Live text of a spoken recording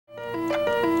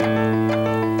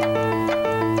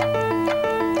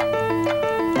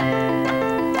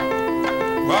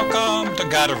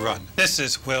GottaRun. This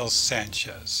is Will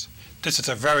Sanchez. This is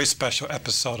a very special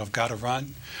episode of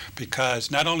GottaRun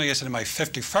because not only is it my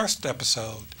 51st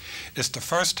episode, it's the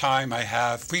first time I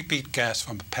have repeat guests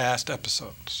from past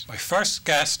episodes. My first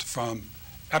guest from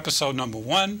episode number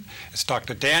 1 is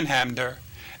Dr. Dan Hamner,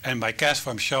 and my guest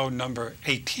from show number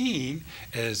 18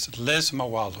 is Liz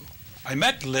Maiuolo. I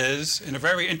met Liz in a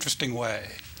very interesting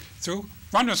way through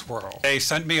Runner's World. They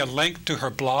sent me a link to her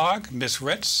blog,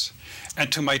 MS.Ritz, and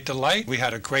to my delight, we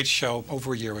had a great show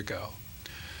over a year ago.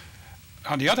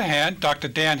 On the other hand, Dr.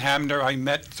 Dan Hamner I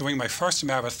met during my first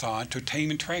marathon to team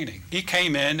and training. He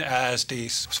came in as the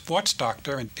sports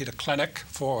doctor and did a clinic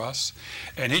for us,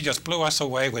 and he just blew us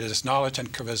away with his knowledge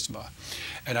and charisma.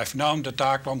 And I've known the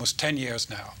doc almost 10 years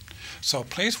now. So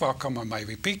please welcome on my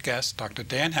repeat guests, Dr.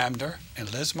 Dan Hamner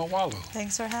and Liz Maiuolo.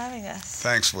 Thanks for having us.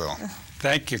 Thanks, Will.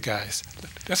 Thank you, guys.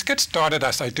 Let's get started,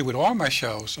 as I do with all my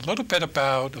shows, a little bit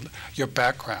about your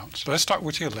background. So let's start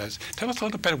with you, Liz. Tell us a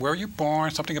little bit where you were born,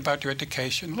 something about your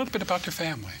education, a little bit about your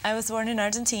family. I was born in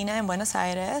Argentina, in Buenos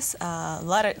Aires,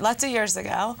 lots of years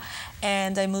ago,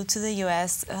 and I moved to the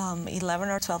U.S. 11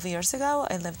 or 12 years ago.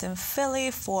 I lived in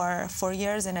Philly for 4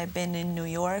 years, and I've been in New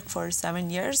York for 7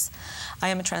 years. I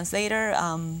am a translator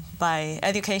by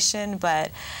education, but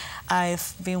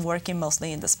I've been working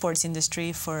mostly in the sports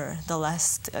industry for the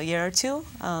last year or two.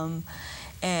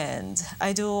 And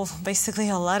I do basically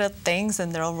a lot of things,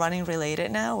 and they're all running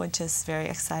related now, which is very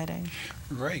exciting.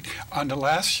 Great. On the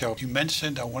last show, you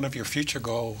mentioned one of your future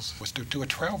goals was to do a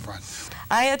trail run.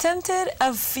 I attempted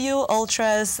a few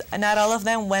ultras. Not all of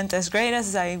them went as great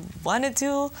as I wanted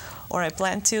to, or I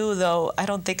planned to, though I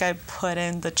don't think I put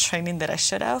in the training that I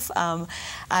should have.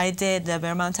 I did the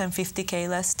Bear Mountain 50K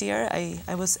last year.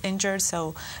 I was injured,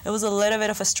 so it was a little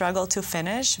bit of a struggle to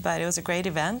finish, but it was a great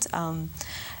event.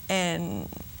 And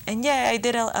yeah, I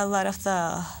did a lot of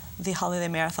the holiday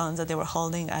marathons that they were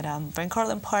holding at Van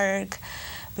Cortlandt Park.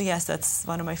 But yes, that's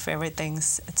one of my favorite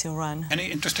things to run. Any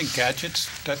interesting gadgets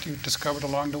that you discovered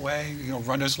along the way? You know,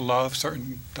 runners love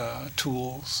certain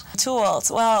tools.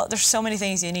 Tools. Well, there's so many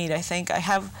things you need. I think I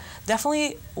have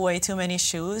definitely way too many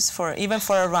shoes even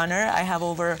for a runner. I have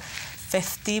over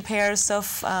 50 pairs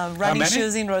of running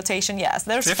shoes in rotation. Yes,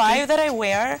 there's 50? 5 that I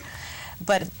wear,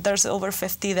 but there's over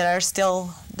 50 that are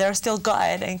still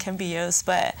good and can be used.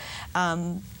 But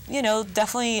you know,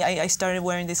 definitely I started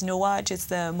wearing this new watch. It's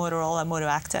the Motorola Moto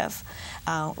Active,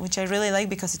 which I really like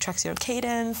because it tracks your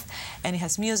cadence and it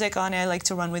has music on it. I like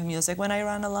to run with music when I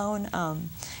run alone.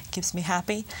 It keeps me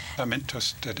happy. I'm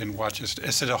interested in watches.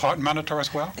 Is it a heart monitor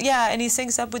as well? Yeah, and it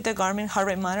syncs up with the Garmin heart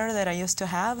rate monitor that I used to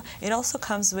have. It also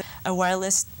comes with a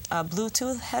wireless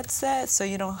Bluetooth headset, so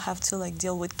you don't have to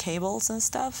deal with cables and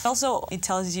stuff. Also, it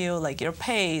tells you your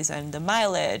pace and the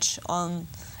mileage on.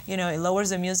 You know, it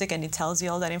lowers the music and it tells you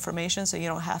all that information, so you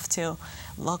don't have to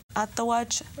look at the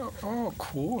watch. Oh,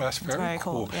 cool. That's very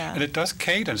cool. Yeah. And it does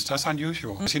cadence. That's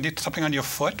unusual. Do you need something on your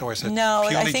foot, or is it no,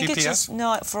 purely I think GPS? it just,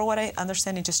 no, for what I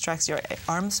understand, it just tracks your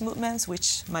arms movements,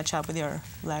 which match up with your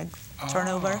leg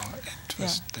turnover. Oh,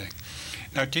 interesting. Yeah.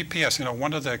 Now, GPS, you know,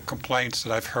 one of the complaints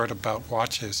that I've heard about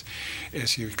watches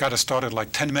is you've got to start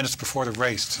it 10 minutes before the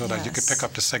race so that you can pick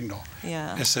up the signal.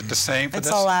 Yeah. Is it the same for this?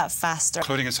 It's a lot faster.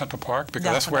 Including in Central Park? Because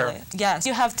Definitely. that's where... Yes,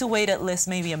 you have to wait at least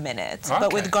maybe a minute. Okay.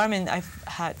 But with Garmin, I've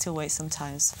had to wait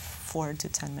sometimes 4 to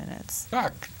 10 minutes.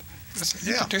 Doc,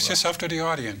 introduce yourself to the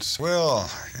audience. Well,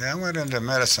 I went into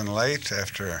medicine late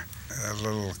after a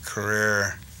little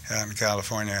career out in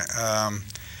California.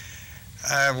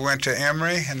 I went to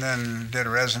Emory and then did a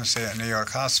residency at New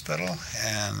York Hospital,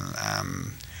 and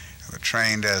I'm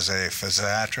trained as a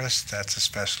physiatrist. That's a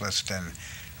specialist in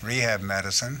rehab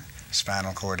medicine,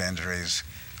 spinal cord injuries,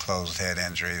 closed head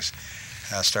injuries.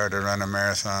 I started running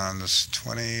marathons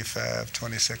 25,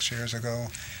 26 years ago,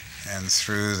 and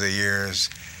through the years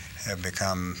have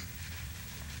become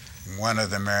one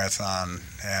of the marathon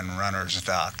and runners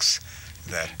docs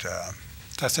that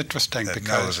That's interesting that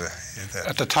because knows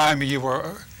at the time you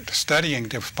were studying,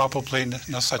 there was probably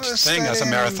no such thing as a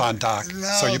marathon doc. No,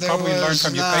 so you probably learned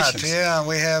from your patients. Yeah,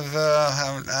 we have,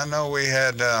 I know we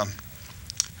had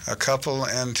a couple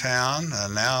in town,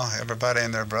 and now everybody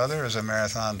and their brother is a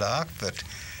marathon doc, but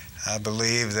I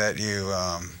believe that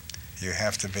you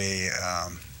have to be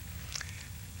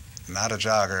not a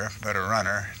jogger, but a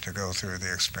runner to go through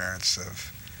the experience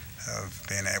of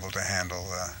being able to handle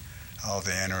all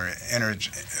the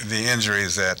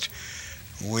injuries that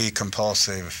we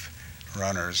compulsive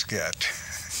runners get.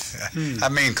 I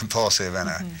mean compulsive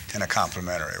in a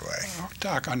complimentary way.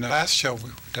 Doc, on the last show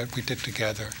that we did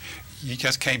together, you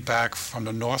just came back from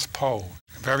the North Pole,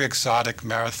 very exotic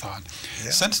marathon.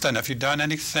 Yeah. Since then, have you done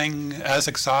anything as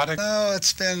exotic? No,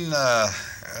 it's been a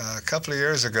couple of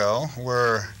years ago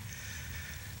where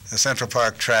the Central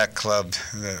Park Track Club,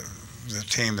 the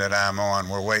team that I'm on,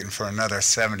 we're waiting for another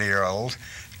 70-year-old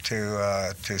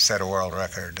to set a world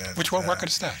record. Which world record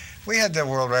is that? We had the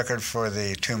world record for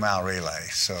the 2-mile relay,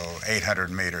 so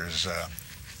 800 meters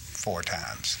 4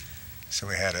 times. So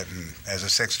we had it as a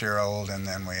 60-year-old, and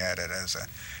then we had it as a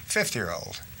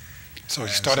 50-year-old. So you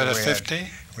started at 50?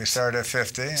 We started at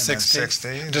 50 and 60. then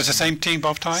 60. Does the same team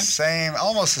both times?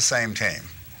 Almost the same team.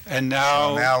 And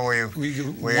now, we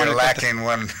are lacking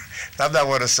one. I'm not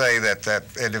want to say that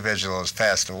that individual has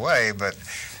passed away, but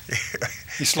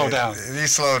he slowed down. He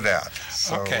slowed down.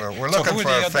 So okay. we're looking for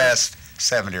a fast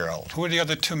 70-year-old. Who are the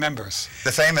other 2 members?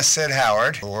 The famous Sid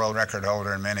Howard, a world record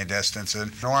holder in many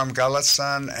distances, Norm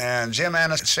Gulletson, and Jim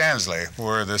Annis Shansley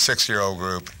were the 60-year-old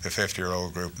group, the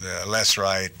 50-year-old group, Les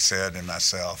Wright, Sid, and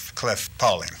myself, Cliff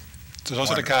Pauling. So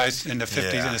those are the guys in the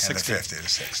 50s and the 60s. In the 50s and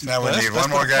 60s. Now well, we need one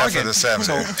more guy for the 70s.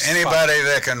 So, anybody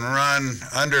that can run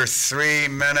under 3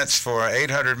 minutes for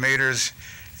 800 meters,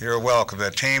 you're welcome.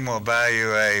 The team will buy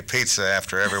you a pizza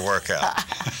after every workout.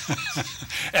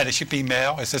 And it should be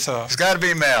male? Is this a... It's got to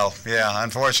be male, yeah,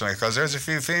 unfortunately, because there's a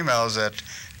few females that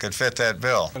could fit that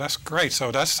bill. Well, that's great. So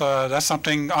that's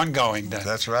something ongoing then.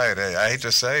 That's right. I hate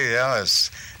to say, yeah, as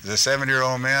the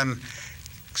 70-year-old men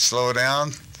slow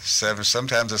down,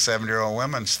 sometimes the 70-year-old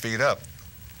women speed up.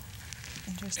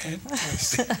 Interesting.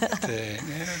 It's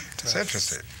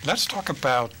interesting. Let's talk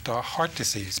about heart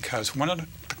disease, because one of the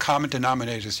common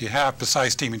denominators you have,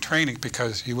 besides team and training,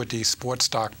 because you were the sports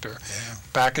doctor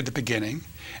back at the beginning,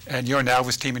 and you're now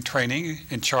with team and training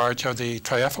in charge of the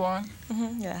triathlon?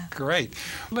 Yeah. Great.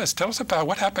 Liz, tell us about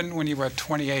what happened when you were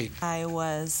 28. I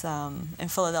was in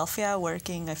Philadelphia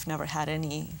working. I've never had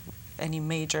any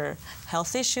major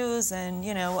health issues, and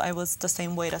I was the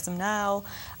same weight as I'm now.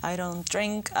 I don't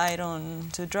drink, I don't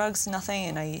do drugs, nothing,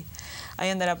 and I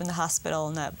ended up in the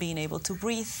hospital not being able to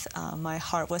breathe. My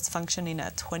heart was functioning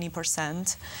at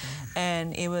 20%,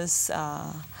 and it was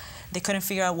they couldn't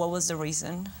figure out what was the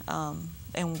reason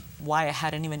and why I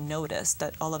hadn't even noticed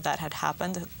that all of that had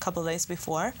happened a couple of days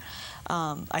before.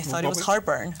 I thought it was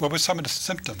heartburn. What were some of the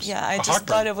symptoms? Yeah, I just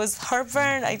thought it was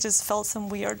heartburn. I just felt some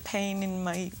weird pain in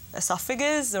my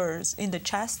esophagus or in the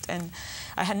chest, and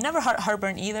I had never had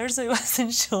heartburn either, so I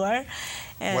wasn't sure.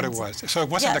 And what it was. So it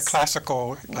wasn't the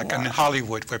classical, like in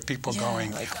Hollywood, where people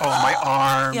going, like, oh, my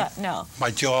arm, no.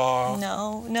 my jaw.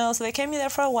 No. So they kept me there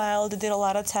for a while. They did a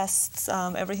lot of tests,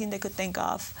 everything they could think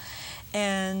of,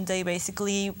 and they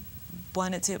basically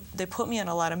they put me on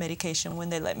a lot of medication when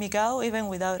they let me go, even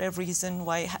without a reason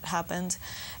why it had happened.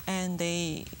 And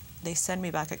they sent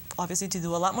me back, obviously, to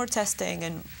do a lot more testing,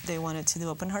 and they wanted to do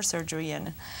open heart surgery.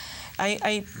 And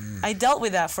I dealt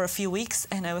with that for a few weeks,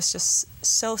 and I was just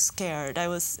so scared. I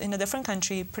was in a different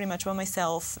country, pretty much by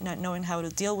myself, not knowing how to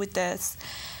deal with this.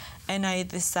 And I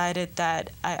decided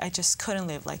that I just couldn't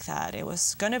live like that. It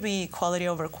was going to be quality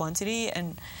over quantity,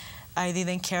 and I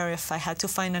didn't care if I had to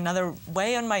find another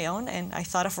way on my own, and I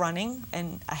thought of running,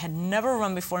 and I had never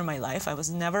run before in my life. I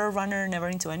was never a runner, never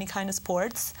into any kind of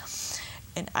sports,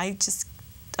 and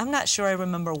I'm not sure I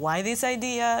remember why this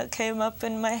idea came up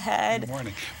in my head. Good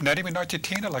morning. Not even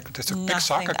Argentina, like it's a big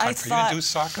soccer country. You didn't do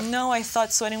soccer? No, I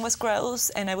thought sweating was gross,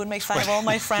 and I would make fun of all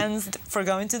my friends for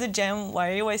going to the gym.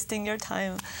 Why are you wasting your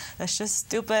time? That's just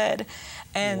stupid.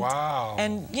 And, wow.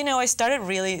 And, I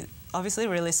started obviously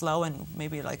really slow and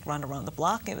maybe like run around the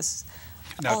block. It was...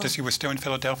 Now, you were still in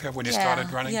Philadelphia when you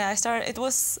started running? Yeah, it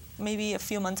was maybe a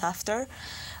few months after.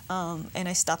 And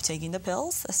I stopped taking the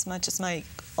pills as much as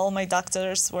all my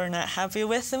doctors were not happy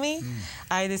with me.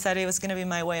 I decided it was going to be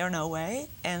my way or no way.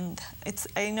 And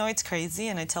I know it's crazy,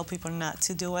 and I tell people not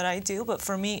to do what I do, but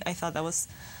for me, I thought that was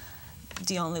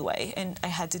the only way, and I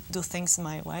had to do things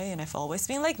my way, and I've always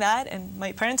been like that, and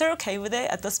my parents are okay with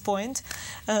it at this point.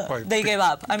 They gave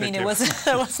up. I mean, there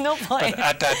was no point. But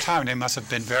at that time, they must have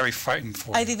been very frightened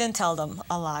for you. I didn't tell them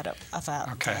a lot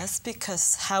about this,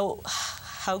 because how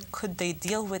could they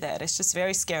deal with it? It's just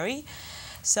very scary.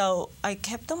 So I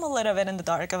kept them a little bit in the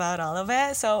dark about all of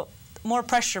it. So more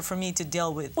pressure for me to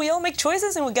deal with. We all make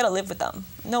choices, and we gotta live with them.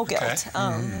 No guilt,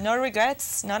 no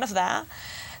regrets, none of that.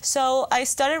 So I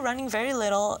started running very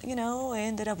little, I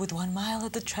ended up with 1 mile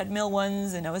at the treadmill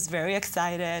once, and I was very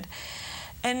excited.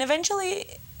 And eventually,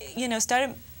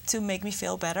 started to make me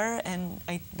feel better, and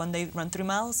when they run 3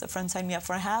 miles, a friend signed me up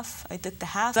for a half. I did the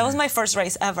half. That was my first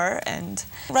race ever, and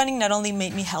running not only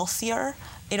made me healthier,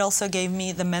 it also gave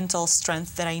me the mental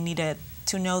strength that I needed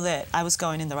to know that I was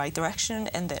going in the right direction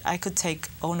and that I could take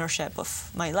ownership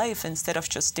of my life instead of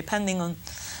just depending on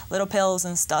little pills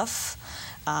and stuff.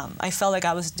 I felt like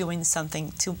I was doing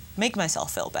something to make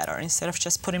myself feel better instead of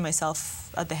just putting myself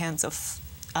at the hands of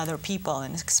other people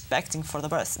and expecting for the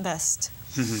best.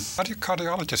 Mm-hmm. How do your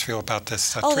cardiologists feel about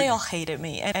this treatment? They all hated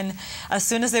me. And as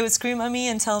soon as they would scream at me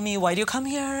and tell me, why do you come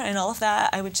here, and all of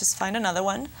that, I would just find another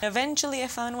one. Eventually, I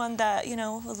found one that,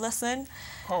 would listen.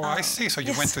 Oh, I see. So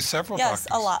you went through several doctors?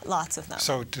 Yes, lots of them.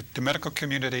 So the medical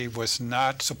community was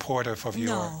not supportive of your...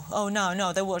 No. Oh,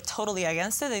 no. They were totally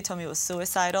against it. They told me it was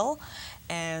suicidal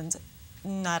and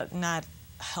not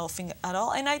helping at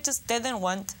all. And I just didn't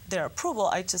want their approval.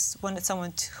 I just wanted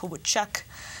someone who would check,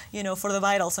 for the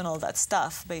vitals and all that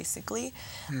stuff, basically.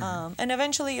 Mm-hmm. And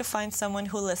eventually you find someone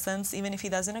who listens, even if he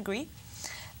doesn't agree.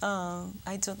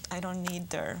 I don't need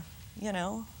their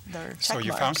check So you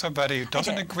mark. found somebody who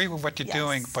doesn't agree with what you're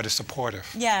doing, but is supportive.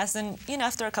 Yes, and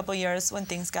after a couple of years, when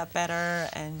things got better,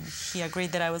 and he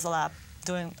agreed that I was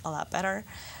doing a lot better.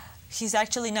 He's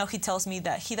actually now he tells me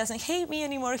that he doesn't hate me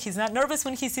anymore. He's not nervous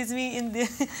when he sees me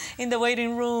in the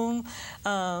waiting room.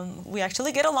 We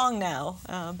actually get along now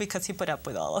because he put up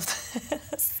with all of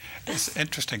this. It's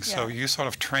interesting. Yeah. So you sort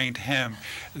of trained him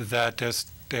that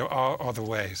there are other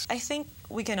ways. I think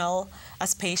we can all,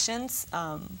 as patients,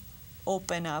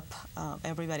 open up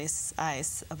everybody's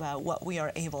eyes about what we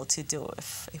are able to do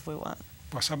if we want.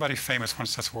 Well, somebody famous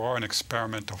once says we're all an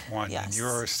experiment of one, yes. And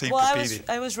you seem to be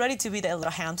the... I was ready to be the little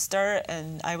hamster,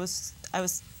 and I was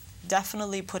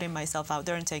definitely putting myself out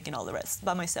there and taking all the risks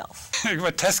by myself. You were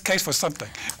a test case for something.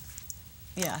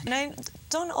 Yeah, and I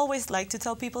don't always like to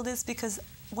tell people this because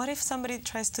what if somebody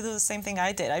tries to do the same thing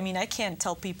I did? I mean, I can't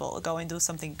tell people go and do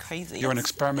something crazy. You're an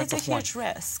experiment of one. It's a huge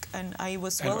risk, and I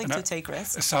was willing to take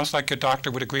risks. It sounds like your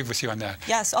doctor would agree with you on that.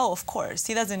 Yes, of course.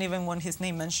 He doesn't even want his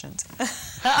name mentioned.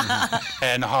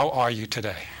 And how are you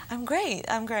today? I'm great.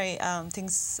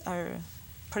 Things are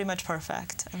pretty much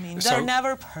perfect. I mean, they're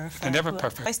never perfect. They're never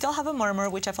perfect. I still have a murmur,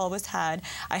 which I've always had.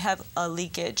 I have a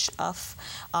leakage of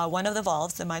one of the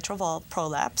valves, the mitral valve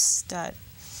prolapse, that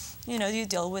you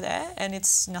deal with it, and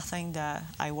it's nothing that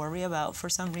I worry about for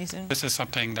some reason. This is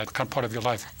something that's kind of part of your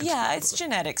life. Yeah, it's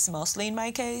genetics mostly in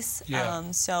my case.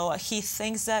 Yeah. So he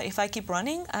thinks that if I keep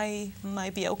running, I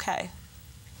might be okay.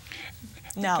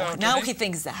 Now he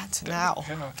thinks that. Now.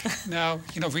 Yeah.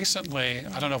 Now, recently,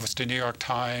 I don't know if it's the New York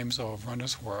Times or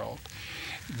Runner's World,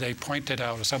 they pointed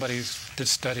out, or somebody did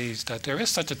studies, that there is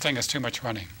such a thing as too much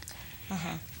running.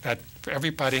 Uh-huh. That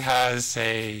everybody has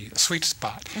a sweet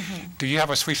spot. Mm-hmm. Do you have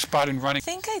a sweet spot in running?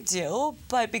 I think I do,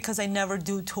 but because I never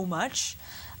do too much,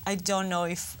 I don't know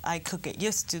if I could get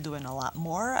used to doing a lot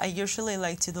more. I usually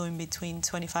like to do in between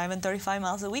 25 and 35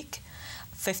 miles a week.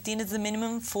 15 is the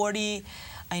minimum, 40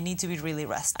 I need to be really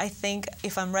rested. I think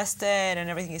if I'm rested and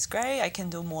everything is great, I can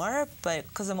do more, but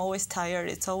because I'm always tired,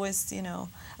 it's always,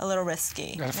 a little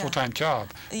risky. You have a full-time job.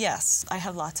 Yes, I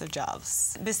have lots of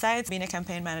jobs. Besides being a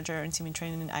campaign manager and team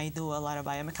training, I do a lot of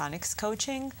biomechanics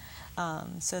coaching.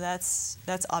 So that's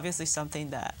obviously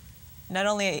something that not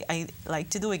only I like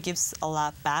to do, it gives a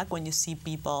lot back when you see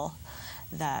people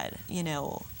that,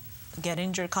 get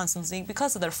injured constantly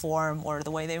because of their form or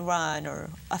the way they run, or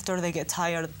after they get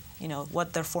tired,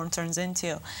 what their form turns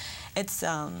into. It's,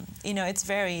 it's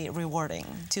very rewarding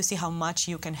to see how much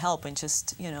you can help in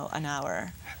just, an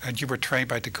hour. And you were trained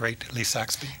by the great Lee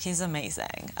Saxby. He's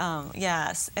amazing.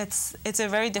 Yes, it's a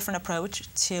very different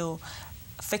approach to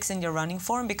fixing your running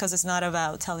form, because it's not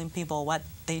about telling people what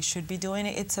they should be doing.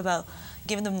 It's about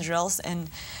giving them drills and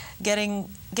getting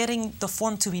the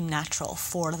form to be natural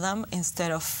for them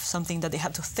instead of something that they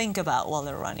have to think about while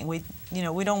they're running. We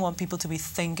don't want people to be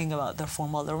thinking about their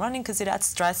form while they're running, because it adds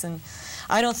stress, and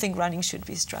I don't think running should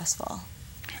be stressful.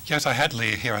 Yes, I had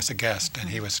Lee here as a guest, and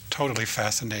he was totally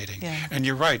fascinating. Yeah. And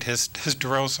you're right, his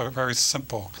drills are very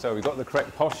simple. So we've got the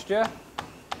correct posture,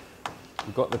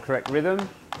 we've got the correct rhythm,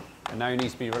 and now he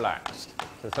needs to be relaxed.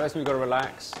 So the first thing we've got to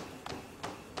relax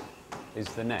is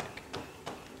the neck.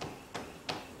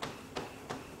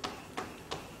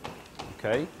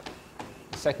 Okay.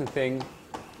 The second thing,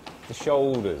 the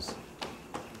shoulders.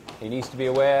 He needs to be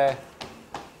aware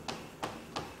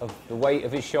of the weight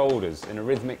of his shoulders in a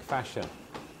rhythmic fashion.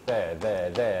 There, there,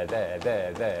 there, there,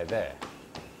 there, there, there.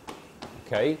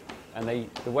 Okay? And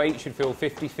the weight should feel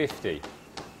 50-50.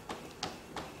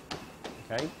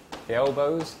 Okay? The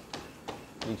elbows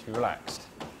need to be relaxed.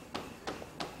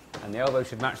 And the elbow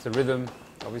should match the rhythm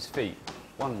of his feet.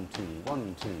 1, 2,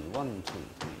 1, 2, 1, 2,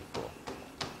 3, 4.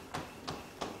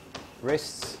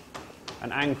 Wrists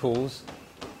and ankles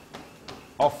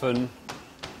often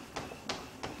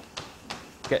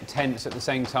get tense at the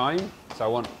same time. So I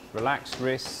want relaxed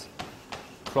wrists,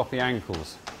 floppy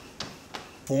ankles.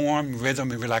 Form,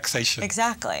 rhythm, and relaxation.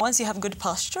 Exactly. Once you have good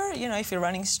posture, you know, if you're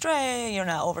running straight, you're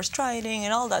not overstriding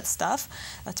and all that stuff,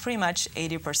 that's pretty much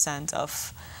 80%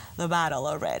 of the battle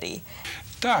already.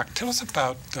 Doc, tell us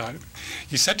about,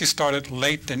 you said you started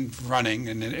late in running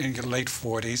in your late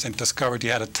 40s and discovered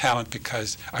you had a talent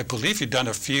because I believe you've done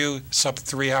a few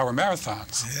sub-3-hour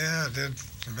marathons. Yeah, I did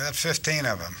about 15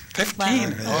 of them. 15?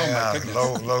 Wow. Oh, my goodness.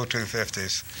 Low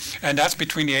 250s. And that's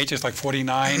between the ages like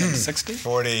 49 and 60?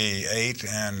 48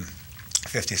 and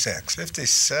 56.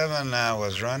 57 I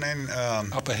was running.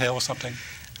 Up a hill or something?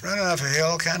 Running up a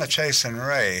hill, kind of chasing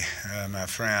Ray, my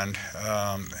friend,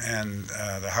 and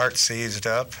the heart seized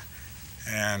up,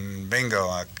 and bingo,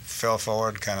 I fell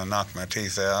forward, kind of knocked my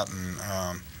teeth out,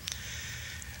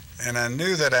 and I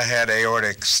knew that I had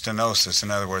aortic stenosis,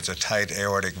 in other words, a tight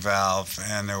aortic valve,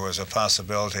 and there was a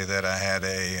possibility that I had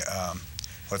a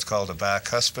what's called a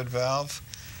bicuspid valve.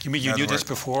 You mean you knew this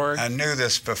before? I knew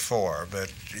this before,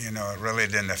 but you know, it really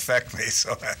didn't affect me,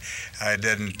 so I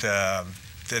didn't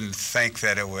think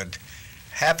that it would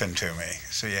happen to me.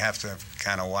 So you have to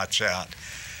kind of watch out.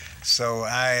 So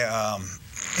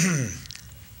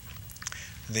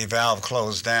the valve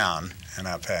closed down and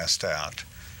I passed out.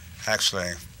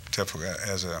 Actually, typical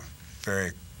as a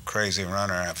very crazy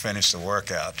runner, I finished the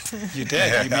workout. You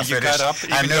did? Yeah, you got up?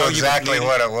 I knew exactly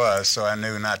what it was, so I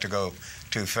knew not to go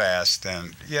too fast.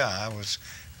 And yeah,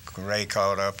 Ray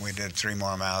called up. We did 3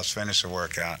 more miles, finished the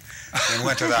workout, and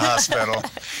went to the hospital,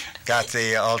 got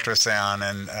the ultrasound,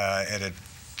 and it had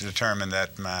determined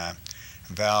that my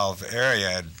valve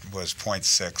area was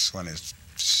 0.6 when it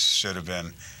should have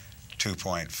been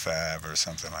 2.5 or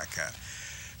something like that.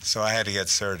 So I had to get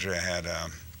surgery. I had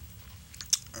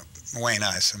Wayne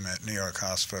Isom at New York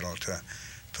Hospital to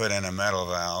put in a metal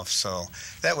valve. So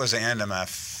that was the end of my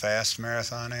fast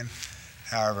marathoning.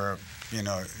 However, you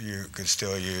know, you could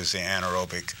still use the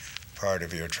anaerobic part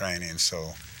of your training.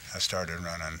 So I started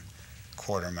running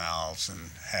quarter miles and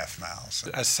half miles.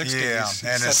 At 60, yeah,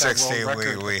 and at 60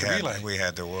 we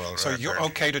had the world record. So you're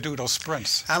okay to do those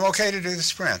sprints? I'm okay to do the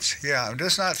sprints. Yeah, I'm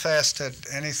just not fast at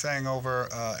anything over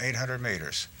 800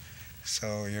 meters.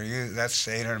 So that's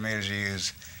 800 meters. You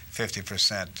use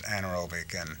 50%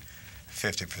 anaerobic and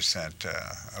 50%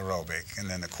 aerobic, and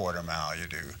then the quarter mile you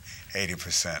do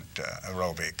 80%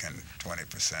 aerobic and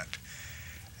 20%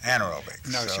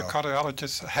 anaerobic. Now, is your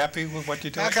cardiologist happy with what you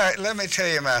do? Okay, let me tell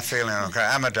you my feeling. Okay,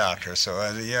 I'm a doctor, so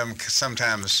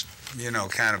sometimes, you know,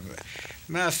 kind of,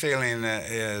 my feeling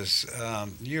is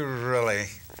you really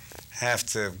have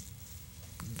to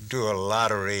do a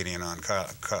lot of reading on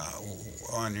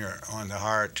the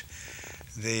heart.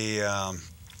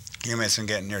 You mentioned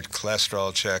getting your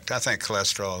cholesterol checked. I think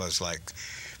cholesterol is like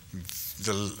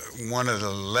one of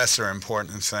the lesser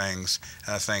important things.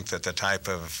 I think that the type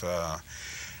of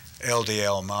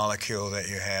LDL molecule that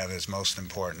you have is most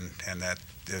important, and that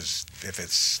is, if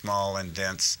it's small and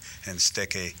dense and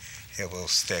sticky, it will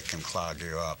stick and clog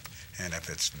you up, and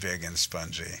if it's big and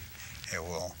spongy, it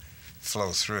will flow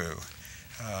through.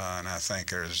 And I think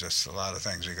there's just a lot of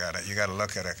things you got to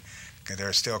look at. There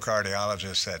are still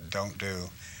cardiologists that don't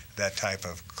do that type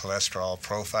of cholesterol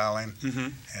profiling,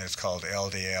 and it's called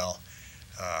LDL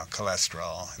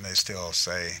cholesterol, and they still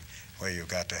say, well, you've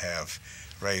got to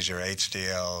raise your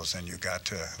HDLs and you've got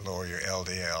to lower your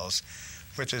LDLs,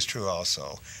 which is true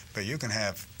also. But you can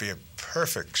be in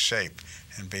perfect shape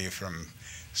and be from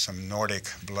some Nordic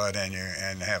blood in you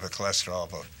and have a cholesterol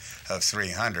of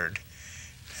 300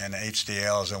 and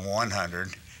HDLs of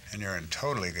 100, and you're in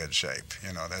totally good shape.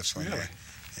 You know, that's when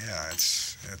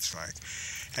it's like.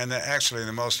 And actually,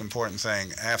 the most important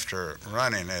thing after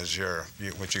running is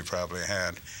which you probably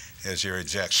had, is your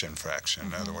ejection fraction.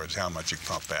 In other words, how much you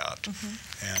pump out.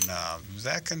 And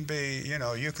that can be, you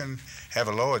know, you can have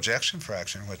a low ejection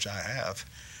fraction, which I have,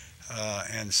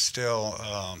 and still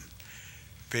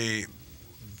be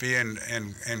in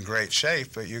great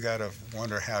shape, but you got to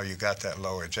wonder how you got that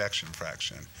low ejection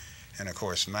fraction. And of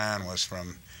course, mine was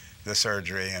from the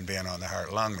surgery and being on the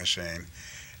heart-lung machine,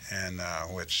 and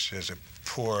which is a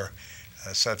poor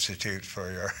substitute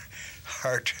for your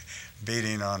heart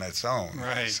beating on its own.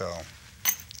 Right. So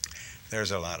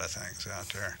there's a lot of things out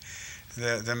there.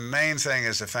 The main thing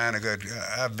is to find a good,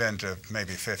 I've been to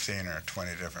maybe 15 or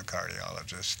 20 different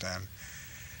cardiologists, and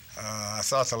I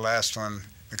thought the last one,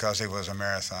 because he was a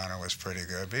marathoner, was pretty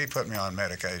good, but he put me on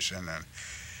medication,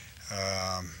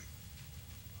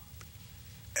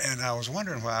 and I was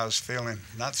wondering why I was feeling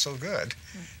not so good.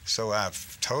 So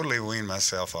I've totally weaned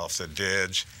myself off the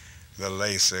Dig, the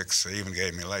Lasix. They even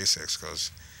gave me Lasix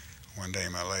because one day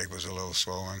my leg was a little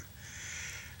swollen.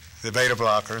 the beta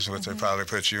blockers, which they probably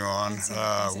put you on,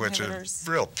 Enzyme which are inhibitors.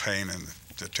 real pain in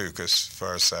the tuchus as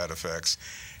far as side effects,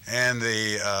 and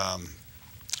the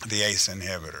ACE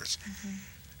inhibitors.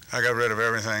 I got rid of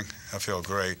everything. I feel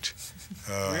great.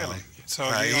 Really? So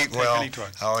I you don't eat take well. any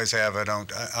drugs? I always have.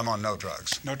 I'm on no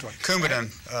drugs. No drugs. Coumadin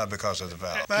because of the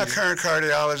valve. My current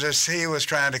cardiologist, he was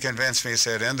trying to convince me. He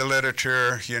said, in the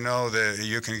literature, you know that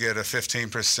you can get a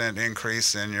 15%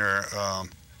 increase in your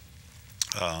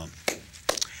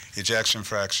ejection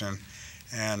fraction,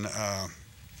 and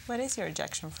What is your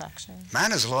ejection fraction?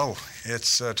 mine is low.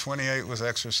 It's 28 with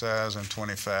exercise and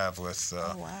 25 with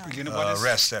Oh, wow. You know, what is,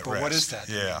 rest at but rest. what is that?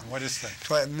 Yeah. What is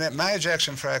that? My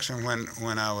ejection fraction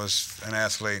when I was an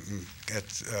athlete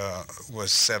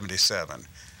was 77.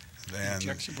 And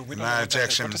Ejection, but we don't know my what that is.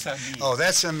 ejection. What does that mean? Oh,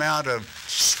 that's the amount of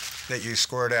that you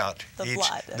squirt out The each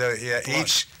blood. Blood.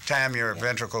 each time your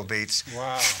ventricle beats.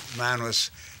 Wow. Mine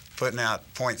was putting out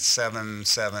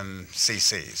 0.77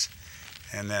 cc's,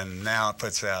 and then now it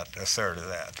puts out a third of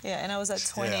that. Yeah, and I was at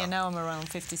 20, Yeah. and now I'm around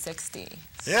 50, 60.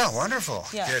 Yeah, wonderful.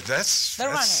 Yeah. That's They're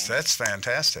running. that's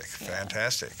fantastic. Yeah.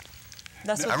 Fantastic.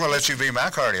 That's what I'm going to let you be my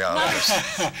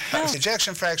cardiologist.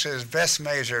 Ejection fraction is best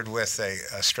measured with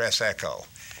a stress echo,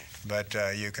 but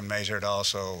you can measure it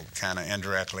also kind of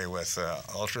indirectly with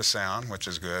ultrasound, which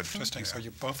is good. Interesting. So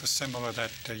you both are similar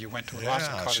that you went to a Yeah,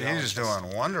 cardiologist. she's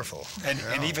doing wonderful. And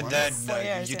Yeah, even wonderful. then, 4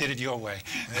 years, you yeah. did it your way.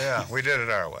 Yeah, we did it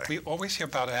our way. We always hear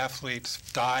about athletes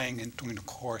dying during the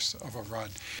course of a run.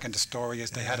 And the story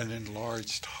is they had an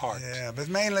enlarged heart. Yeah, but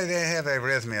mainly they have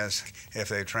arrhythmias if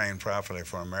they train properly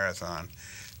for a marathon.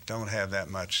 Don't have that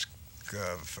much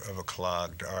of a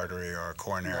clogged artery or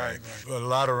coronary. Right. A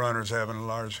lot of runners have an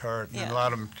enlarged heart, and Yeah. a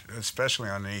lot of them, especially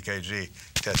on the EKG,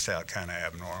 test out kind of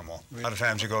abnormal. A lot of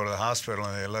times you go to the hospital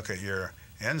and they look at your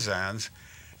enzymes,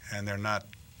 and they're not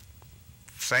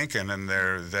thinking, and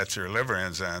that's your liver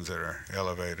enzymes that are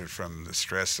elevated from the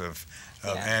stress of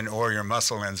Yeah. or your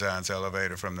muscle enzymes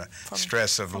elevated from the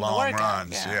stress of from the long workout,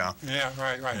 runs. yeah. Yeah,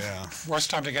 right. Yeah. Worst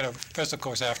time to get a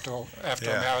physical is after a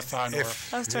Yeah. marathon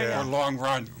That's true, or yeah. a long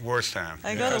run. Worst time.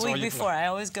 I yeah. go That's the all week you before. I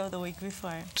always go the week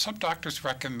before. Some doctors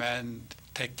recommend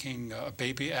taking a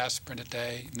baby aspirin a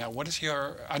day. Now, what is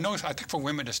your? I think for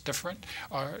women it's different.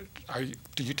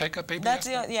 Do you take a baby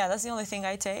aspirin? That's the only thing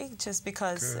I take, just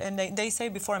because. Good. And they say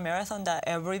before a marathon that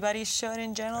everybody should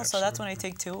in general. So that's when I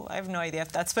take two. I have no idea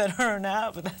if that's better or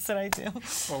not, but that's what I do.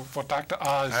 Well, Dr.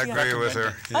 Oz I agree with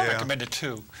her. I Yeah. recommended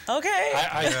two. Okay.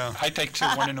 I take two,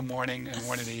 one in the morning and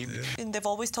one in the evening. And they've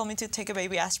always told me to take a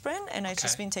baby aspirin, and I've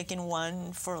just Okay. been taking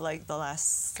one for like the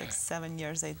last 6, 7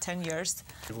 years, 10 years.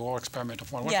 We'll all experiment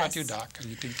with one. What Yes. about you, Doc? Do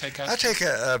you take I aspirin? take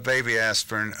a baby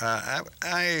aspirin.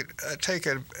 I take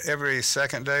it every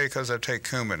second day because I take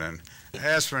Coumadin.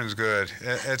 Aspirin's good.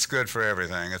 It's good for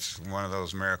everything. It's one of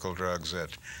those miracle drugs that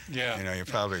Yeah. you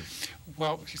probably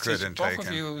Well, good since in both of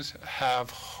taking. you have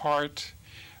heart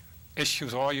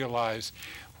issues all your lives,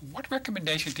 what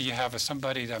recommendation do you have as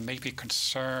somebody that may be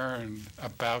concerned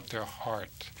about their heart?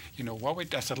 What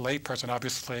would, as a layperson,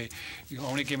 obviously,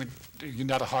 you're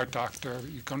not a heart doctor,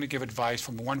 you can only give advice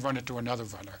from one runner to another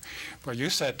runner. But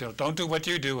you said, don't do what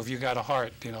you do if you got a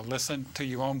heart. Listen to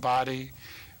your own body.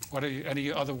 What are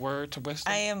any other words of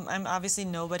wisdom? I'm obviously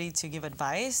nobody to give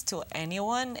advice to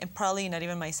anyone, and probably not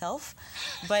even myself.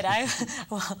 But I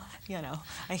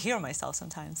hear myself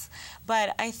sometimes.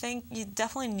 But I think you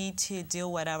definitely need to do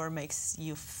whatever makes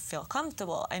you feel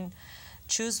comfortable and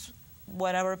choose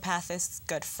whatever path is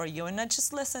good for you, and not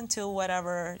just listen to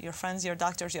whatever your friends, your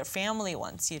doctors, your family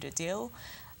wants you to do.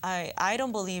 I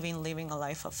don't believe in living a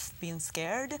life of being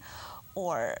scared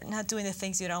or not doing the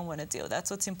things you don't want to do. That's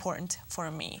what's important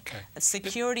for me. Okay.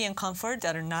 Security and comfort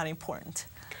that are not important.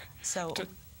 So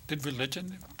Did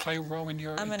religion play a role in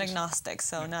your? I'm an agnostic,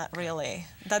 so not really.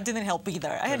 That didn't help either.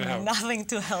 I had Didn't help. nothing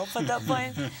to help at that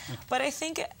point. But I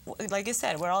think, like you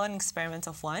said, we're all an experiment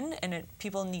of one, and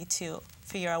people need to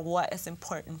figure out what is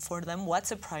important for them,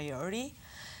 what's a priority,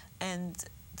 and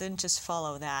then just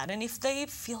follow that. And if they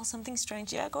feel something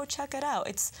strange, go check it out.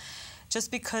 It's just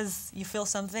because you feel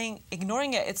something,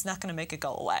 ignoring it, it's not going to make it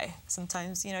go away.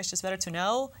 Sometimes, it's just better to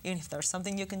know, even if there's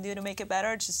something you can do to make it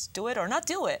better, just do it or not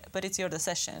do it, but it's your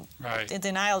decision. Right.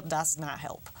 Denial does not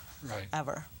help, Right.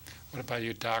 ever. What about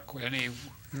you, Doc? Any advice?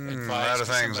 a lot of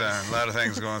to things. somebody? A lot of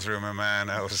things going through my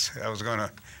mind. I was going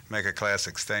to make a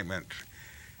classic statement: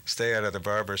 stay out of the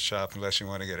barber's shop unless you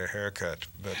want to get a haircut.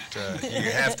 But you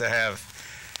have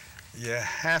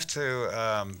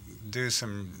to do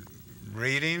some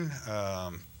reading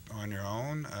on your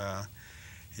own.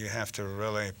 You have to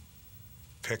really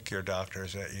pick your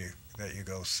doctors that you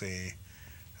go see,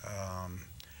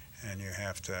 and you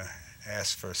have to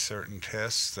ask for certain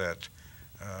tests that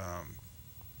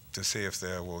to see if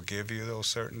they will give you those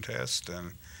certain tests,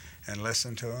 and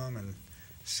listen to them and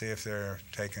see if they're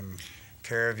taking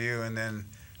care of you, and then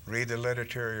read the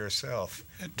literature yourself.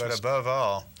 But above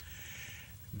all,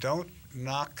 don't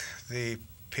knock the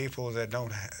people that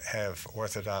don't have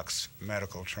orthodox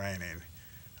medical training.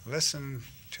 Listen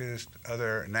to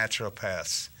other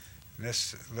naturopaths.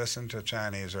 Listen to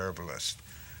Chinese herbalists.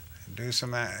 Do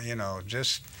some,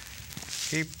 just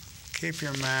keep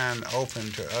your mind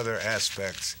open to other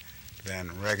aspects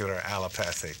than regular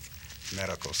allopathic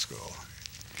medical school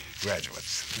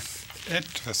graduates.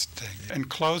 Interesting. In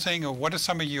closing, what are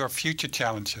some of your future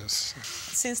challenges?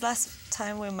 Since last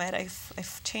time we met,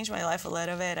 I've changed my life a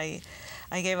little bit.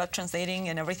 I gave up translating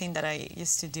and everything that I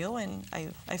used to do, and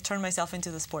I've turned myself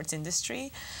into the sports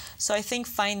industry. So I think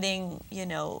finding,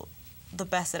 the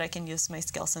best that I can use my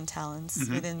skills and talents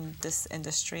within this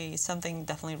industry, something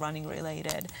definitely running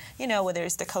related, whether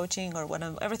it's the coaching or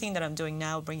everything that I'm doing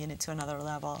now, bringing it to another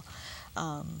level.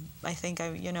 I think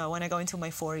when I go into my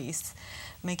 40s,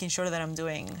 making sure that I'm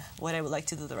doing what I would like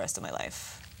to do the rest of my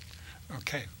life.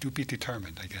 Okay, do be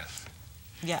determined, I guess.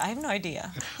 Yeah, I have no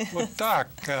idea. Well, Doc,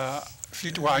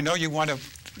 I know you want to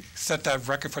set that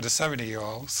record for the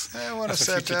 70-year-olds. I want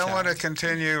to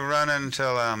continue running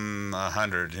until I'm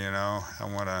 100, I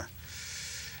want to.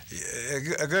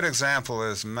 A good example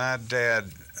is my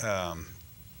dad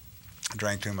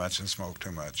drank too much and smoked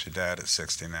too much. He died at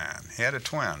 69. He had a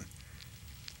twin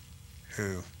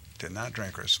who did not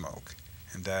drink or smoke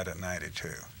and died at 92.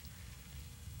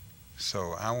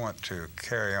 So I want to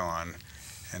carry on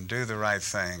and do the right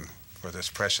thing for this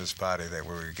precious body that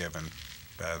we were given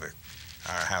by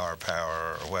our higher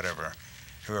power or whatever,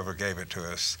 whoever gave it to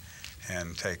us,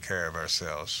 and take care of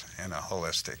ourselves in a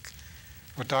holistic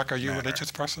Well, Doc, are you manner. a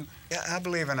religious person? Yeah, I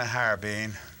believe in a higher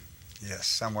being. Yes,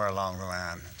 somewhere along the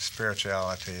line,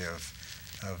 spirituality of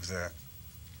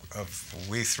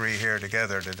we three here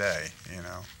together today,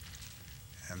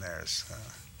 And there's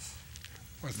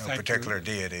no particular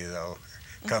deity, though,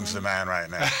 comes to mind right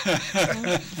now.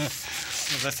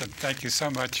 Well, listen, thank you so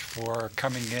much for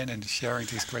coming in and sharing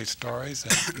these great stories.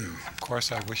 And, of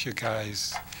course, I wish you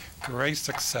guys great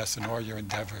success in all your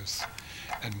endeavors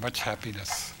and much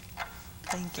happiness.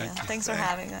 Thank you. Thanks for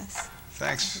having us.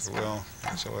 Thanks, Will.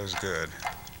 It's always good.